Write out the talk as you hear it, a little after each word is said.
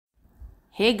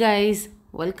Hey guys,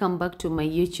 welcome back to my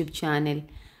YouTube channel.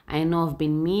 I know I've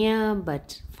been Mia,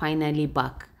 but finally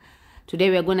back. Today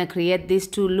we're going to create these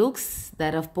two looks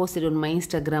that I've posted on my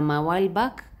Instagram a while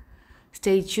back.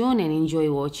 Stay tuned and enjoy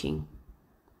watching.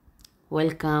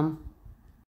 Welcome.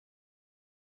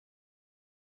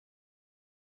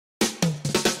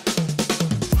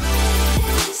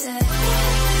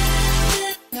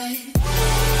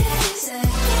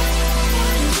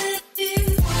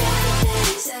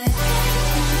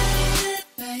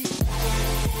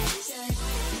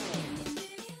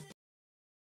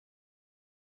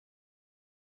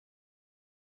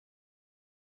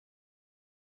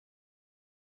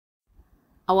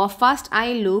 Our first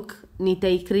eye look,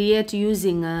 I create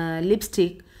using a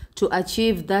lipstick to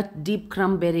achieve that deep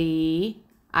cranberry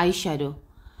eyeshadow.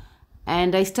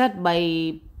 And I start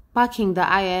by packing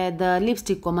the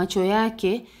lipstick kwa macho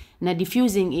yake na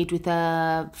diffusing it with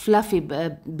a fluffy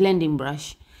blending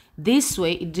brush. This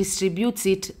way it distributes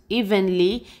it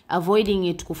evenly, avoiding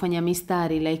it kufanya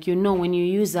mistari. Like when you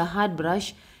use a hard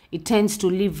brush, it tends to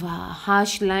leave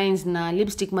harsh lines na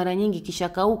lipstick mara nyingi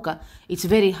kishakauka, it's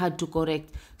very hard to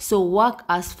correct. So work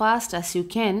as fast as you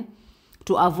can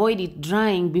to avoid it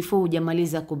drying before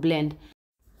hujamaliza kublend.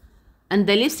 And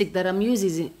the lipstick that I'm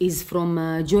using is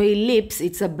from Joy Lips.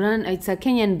 It's a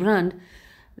Kenyan brand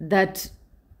that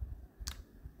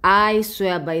I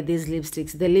swear by these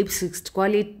lipsticks. The lipsticks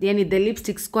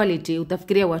quality,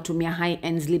 utafikiria watumia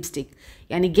high-end lipstick.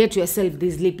 Get yourself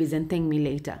these lippies and thank me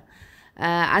later.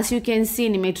 As you can see,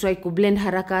 nimetry kublend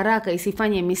haraka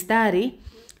isifanye mistari,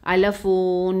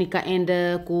 alafu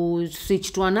nikaenda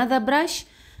switch to another brush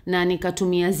na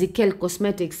nikatumia Zikel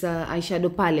Cosmetics eyeshadow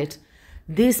palette.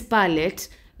 This palette,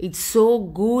 it's so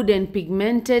good and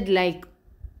pigmented, like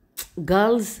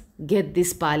girls get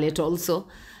this palette also.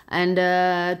 And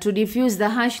to diffuse the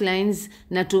harsh lines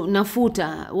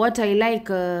nafuta. What I like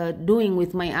doing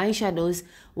with my eyeshadows,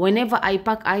 whenever I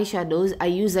pack eyeshadows, I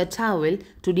use a towel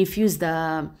to diffuse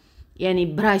the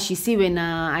brush isiwe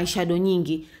na eyeshadow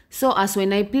nyingi. So as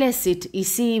when I place it,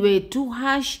 isiwe too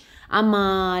harsh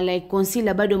ama like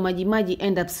concealer bado maji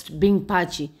end up being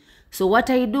patchy. So what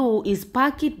I do is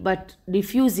pack it but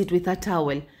diffuse it with a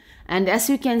towel. And as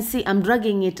you can see, I'm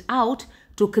dragging it out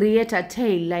to create a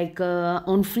tail like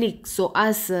on flick. So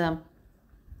as the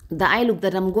eye look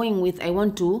that I'm going with, I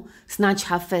want to snatch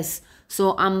her face.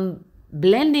 So I'm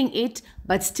blending it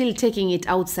but still taking it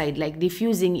outside, like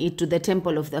diffusing it to the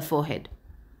temple of the forehead.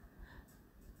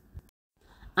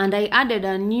 And I added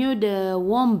a nude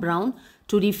warm brown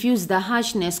to diffuse the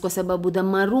harshness kwa sababu the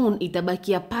maroon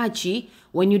itabakia patchy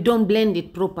when you don't blend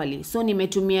it properly. So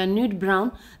nimetumia nude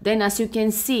brown. Then as you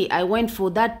can see, I went for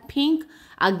that pink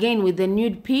again with the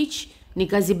nude peach.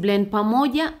 Nikazi blend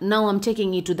pamoja. Now I'm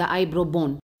taking it to the eyebrow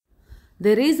bone.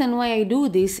 The reason why I do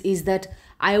this is that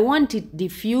I want it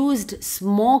diffused,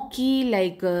 smoky,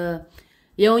 like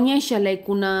yaonyesha like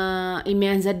kuna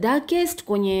imeanza darkest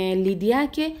kwenye lid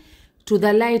yake to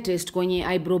the lightest kwenye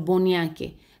eyebrow bone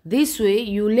yake. This way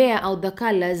you layer out the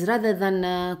colors rather than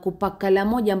kupaka kala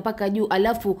moja mpaka juu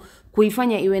alafu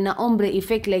kuifanya iwe na ombre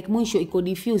effect like mwisho iko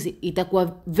diffuse,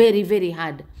 itakuwa very very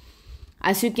hard.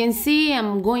 As you can see,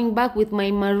 I'm going back with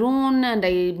my maroon and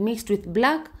I mixed with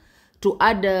black to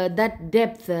add that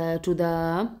depth to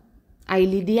the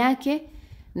eyelid yake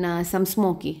na some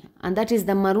smoky. And that is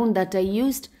the maroon that I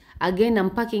used. Again, I'm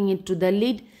packing it to the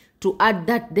lid to add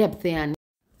that depth yani.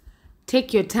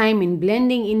 Take your time in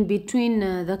blending in between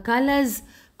the colors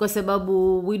kwa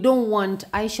sababu we don't want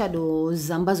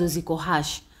eyeshadows ambazo ziko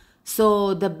harsh.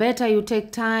 So the better you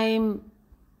take time,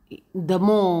 the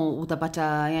more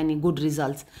utapata good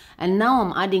results. And now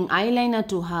I'm adding eyeliner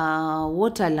to her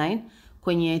waterline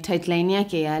kwenye tight line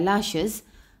yake ya lashes.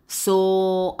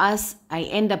 So as I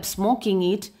end up smoking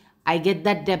it, I get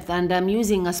that depth and I'm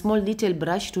using a small detail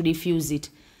brush to diffuse it.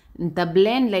 The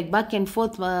blend like back and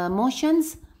forth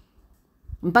motions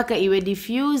mpaka iwe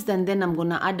diffused, and then I'm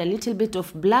gonna add a little bit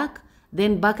of black,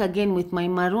 then back again with my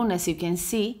maroon as you can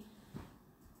see.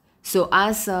 So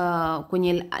as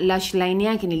kwenye lash line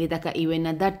yake nilitaka iwe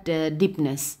na that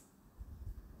deepness.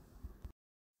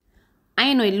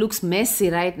 I know it looks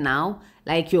messy right now,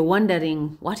 like you're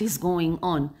wondering what is going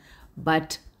on,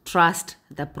 but trust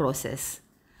the process.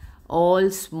 All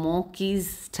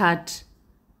smokies start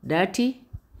dirty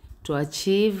to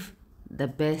achieve the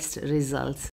best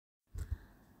results.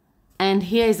 And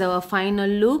here is our final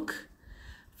look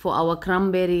for our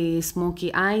cranberry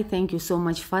smoky eye. Thank you so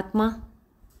much, Fatma.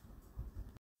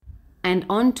 And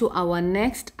on to our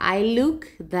next eye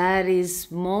look. That is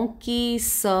smoky,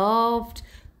 soft,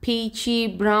 peachy,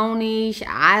 brownish.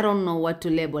 I don't know what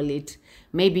to label it.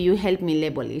 Maybe you help me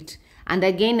label it. And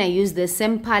again, I used the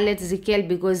same palette, Zikel,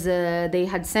 because they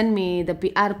had sent me the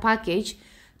PR package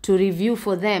to review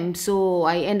for them. So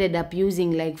I ended up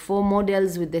using like 4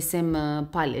 models with the same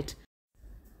palette.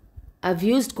 I've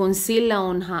used concealer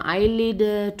on her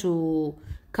eyelid to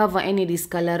cover any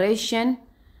discoloration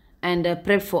and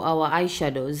prep for our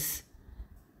eyeshadows.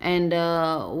 And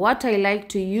what I like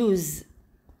to use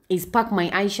is pack my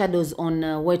eyeshadows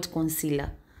on wet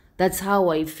concealer. That's how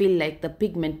I feel like the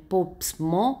pigment pops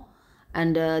more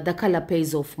and the color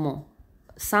pays off more.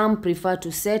 Some prefer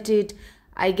to set it.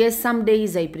 I guess some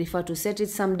days I prefer to set it,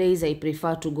 some days I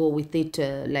prefer to go with it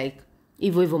like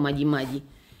hivyo maji maji.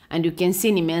 And you can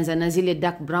see nimeanza na zile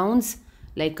dark browns,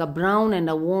 like a brown and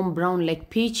a warm brown like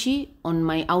peachy on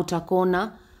my outer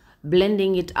corner,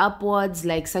 blending it upwards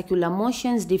like circular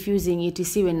motions, diffusing it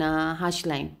isiwe na harsh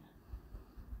line.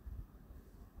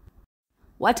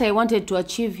 What I wanted to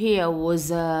achieve here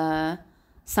was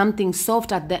something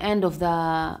soft at the end of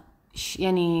the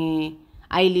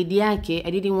eyelid yake. I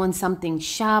didn't want something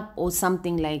sharp or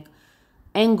something like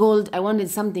angled. I wanted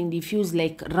something diffused,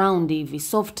 like round,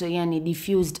 soft,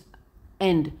 diffused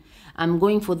end. I'm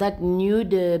going for that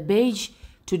nude beige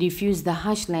to diffuse the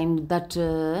harsh line that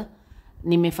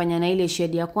nimefanya na ile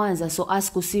shade ya kwanza, so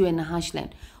as kusiwe na harsh line.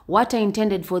 What I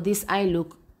intended for this eye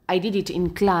look, I did it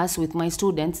in class with my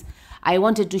students. I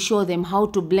wanted to show them how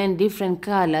to blend different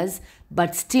colors,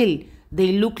 but still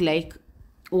they look like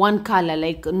one color,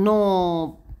 like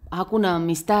no, hakuna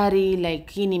mistari,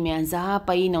 like hii nimeanza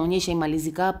hapa, hii inaonyesha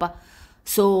imalizika hapa.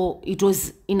 So it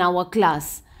was in our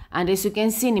class, and as you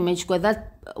can see, nimechukua that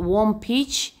warm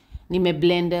peach, nime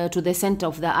blend to the center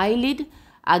of the eyelid.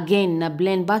 Again, na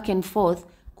blend back and forth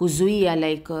kuzuia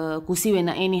like kusiwe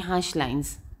na any harsh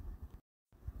lines.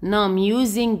 Now I'm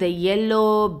using the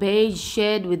yellow beige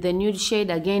shade with the nude shade,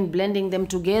 again blending them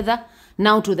together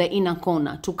now to the inner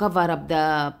corner to cover up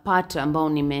the part ambao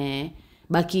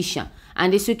nimebakisha.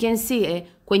 And as you can see,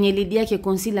 kwenye lid yake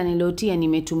concealer nilotia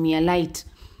nimetumia light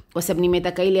kwa sababu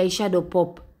nimetaka ile eyeshadow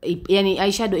pop, yani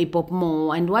eyeshadow ipop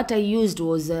more. And what I used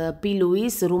was P.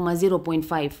 Louise Ruma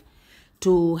 0.5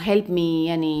 to help me,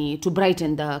 yani to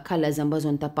brighten the colors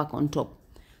ambazo nitapack on top.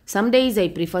 Some days I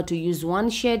prefer to use one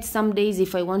shade. Some days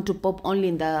if I want to pop only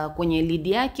in the kwenye lid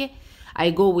yake,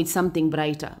 I go with something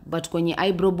brighter. But kwenye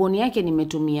eyebrow bone yake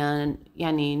nimetumia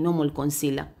yani normal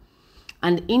concealer.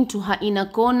 And into her inner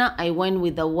corner, I went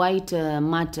with the white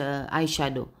matte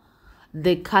eyeshadow.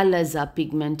 The colors are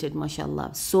pigmented,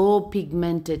 mashallah. So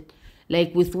pigmented.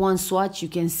 Like with one swatch, you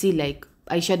can see like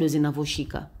eyeshadows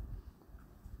inavoshika.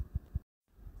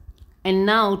 And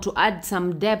now to add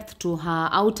some depth to her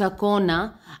outer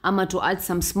corner, ama to add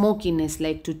some smokiness,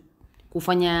 like to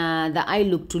kufanya the eye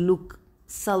look to look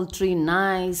sultry,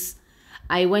 nice,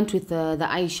 I went with the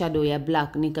eyeshadow ya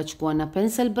black. Nikachukua na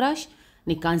pencil brush,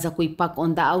 nikaanza kuipack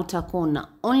on the outer corner,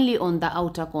 only on the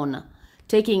outer corner,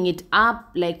 taking it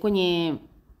up like kwenye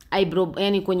eyebrow,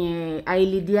 yani kwenye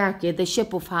eyelid yake, the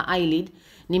shape of her eyelid,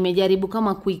 nimejaribu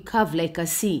kama kuicurve like a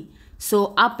C.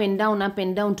 So up and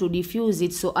down to diffuse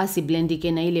it so asi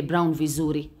blendike na ile brown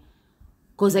vizuri.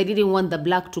 Because I didn't want the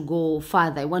black to go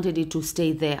further. I wanted it to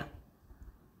stay there.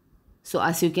 So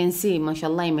as you can see,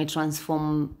 mashallah, I may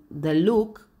transform the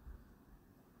look.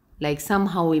 Like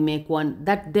somehow we make one,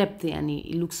 that depth, yani,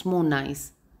 it looks more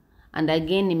nice. And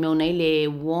again, nimeona ile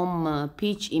warm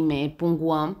peach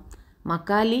imepungua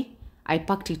makali. I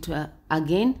packed it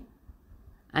again.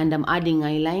 And I'm adding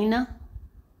eyeliner.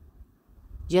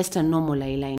 Just a normal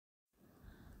eyeliner.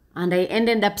 And I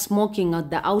ended up smoking at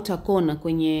the outer corner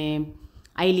kwenye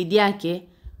eyelid yake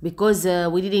because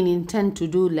we didn't intend to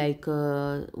do like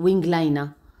wing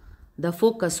liner. The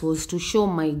focus was to show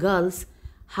my girls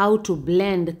how to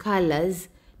blend colors,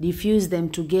 diffuse them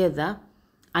together,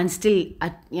 and still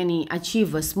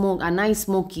achieve a nice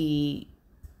smoky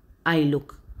eye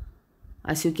look.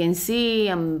 As you can see,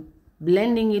 I'm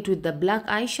blending it with the black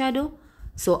eyeshadow.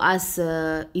 So as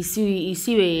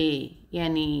isiwe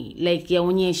yani like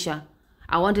yaonyesha,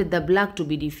 I wanted the black to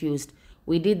be diffused.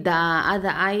 We did the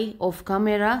other eye off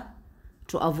camera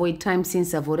to avoid time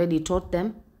since I've already taught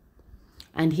them.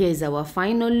 And here is our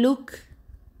final look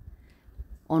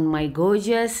on my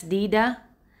gorgeous Dida.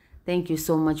 Thank you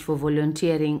so much for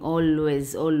volunteering,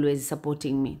 always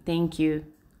supporting me. Thank you.